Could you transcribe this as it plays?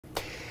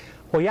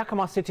Well,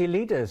 Yakima city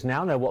leaders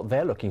now know what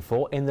they're looking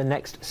for in the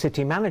next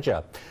city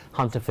manager.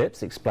 Hunter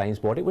Phipps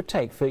explains what it would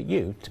take for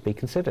you to be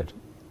considered.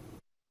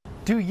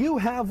 Do you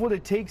have what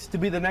it takes to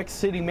be the next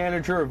city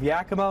manager of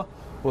Yakima?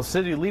 Well,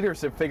 city leaders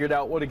have figured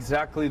out what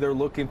exactly they're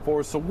looking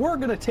for, so we're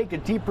going to take a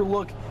deeper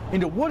look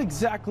into what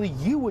exactly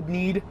you would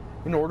need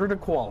in order to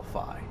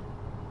qualify.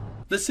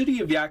 The city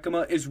of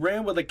Yakima is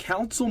ran with a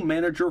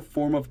council-manager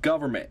form of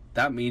government.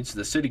 That means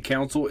the city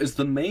council is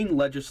the main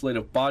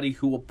legislative body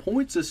who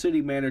appoints a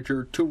city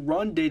manager to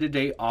run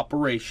day-to-day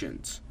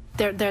operations.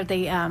 They're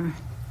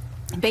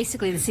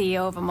basically the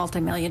CEO of a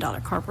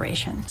multi-million-dollar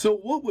corporation. So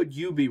what would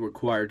you be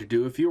required to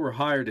do if you were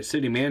hired as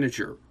city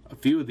manager? A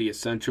few of the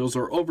essentials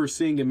are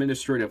overseeing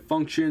administrative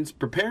functions,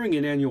 preparing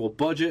an annual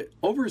budget,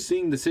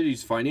 overseeing the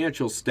city's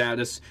financial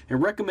status,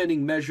 and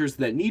recommending measures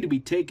that need to be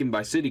taken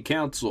by city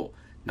council.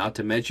 Not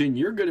to mention,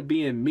 you're going to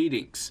be in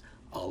meetings.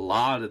 A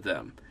lot of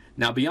them.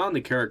 Now, beyond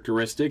the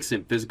characteristics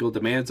and physical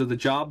demands of the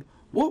job,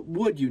 what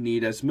would you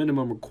need as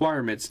minimum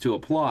requirements to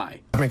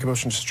apply? I make a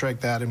motion to strike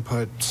that and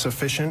put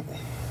sufficient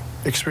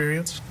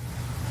experience.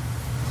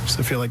 So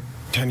I feel like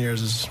 10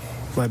 years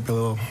might be a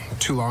little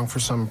too long for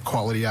some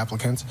quality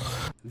applicants.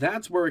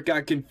 That's where it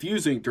got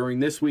confusing during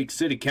this week's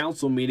city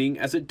council meeting,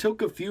 as it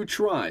took a few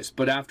tries,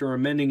 but after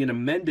amending an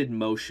amended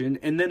motion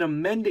and then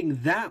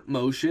amending that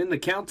motion, the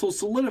council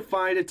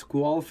solidified its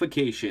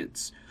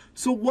qualifications.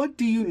 So what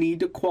do you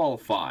need to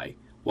qualify?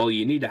 Well,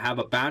 you need to have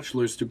a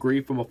bachelor's degree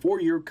from a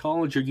 4-year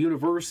college or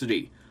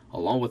university.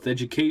 Along with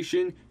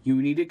education,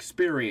 you need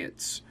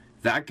experience.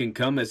 That can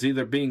come as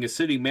either being a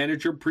city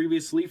manager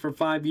previously for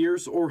 5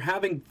 years or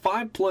having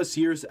 5+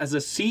 years as a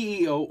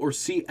CEO or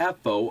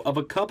CFO of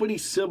a company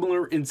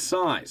similar in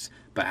size,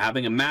 but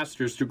having a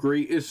master's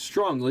degree is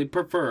strongly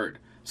preferred.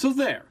 So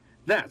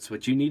that's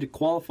what you need to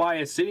qualify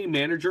as city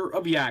manager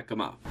of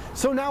Yakima.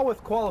 So now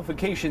with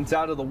qualifications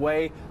out of the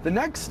way, the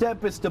next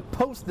step is to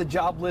post the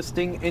job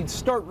listing and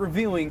start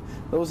reviewing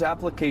those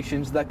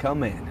applications that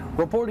come in.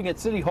 Reporting at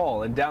City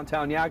Hall in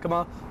downtown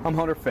Yakima, I'm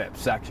Hunter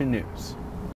Phipps, Action News.